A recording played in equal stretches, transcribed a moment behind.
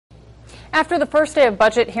After the first day of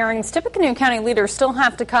budget hearings, Tippecanoe County leaders still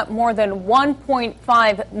have to cut more than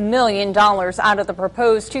 $1.5 million out of the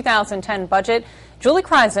proposed 2010 budget. Julie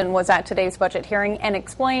Kreisen was at today's budget hearing and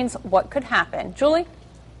explains what could happen. Julie?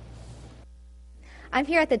 I'm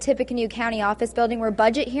here at the Tippecanoe County office building where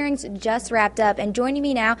budget hearings just wrapped up, and joining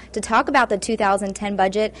me now to talk about the 2010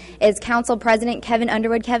 budget is Council President Kevin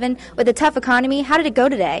Underwood. Kevin, with a tough economy, how did it go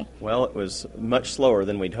today? Well, it was much slower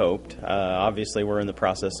than we'd hoped. Obviously, we're in the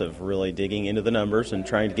process of really digging into the numbers and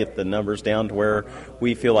trying to get the numbers down to where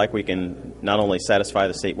we feel like we can not only satisfy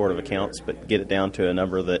the State Board of Accounts, but get it down to a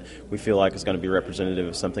number that we feel like is going to be representative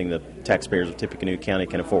of something the taxpayers of Tippecanoe County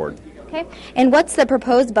can afford. Okay. And what's the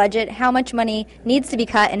proposed budget? How much money needs to be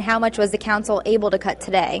cut, and how much was the council able to cut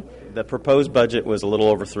today? The proposed budget was a little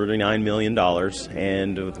over $39 million,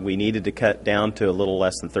 and we needed to cut down to a little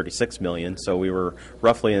less than $36 million, so we were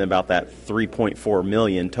roughly in about that $3.4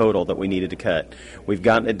 million total that we needed to cut. We've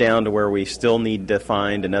gotten it down to where we still need to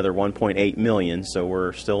find another $1.8 million, so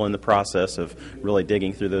we're still in the process of really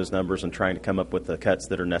digging through those numbers and trying to come up with the cuts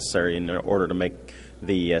that are necessary in order to make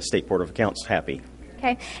the State Board of Accounts happy.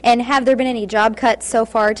 Okay. And have there been any job cuts so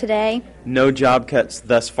far today? No job cuts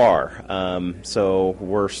thus far. So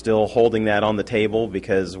we're still holding that on the table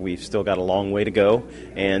because we've still got a long way to go,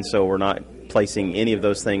 and so we're not placing any of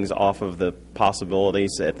those things off of the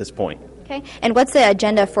possibilities at this point. Okay. And what's the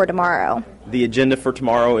agenda for tomorrow? The agenda for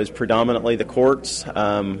tomorrow is predominantly the courts.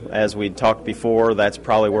 As we talked before, that's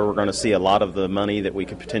probably where we're going to see a lot of the money that we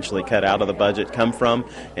could potentially cut out of the budget come from,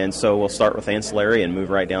 and so we'll start with ancillary and move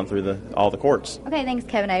right down through all the courts. Okay, thanks,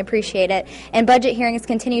 Kevin. I appreciate it. And budget hearings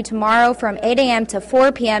continue tomorrow from 8 a.m. to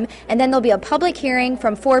 4 p.m., and then there'll be a public hearing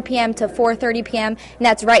from 4 p.m. to 4:30 p.m., and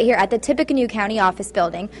that's right here at the Tippecanoe County office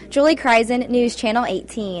building. Julie Kreisen, News Channel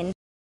 18.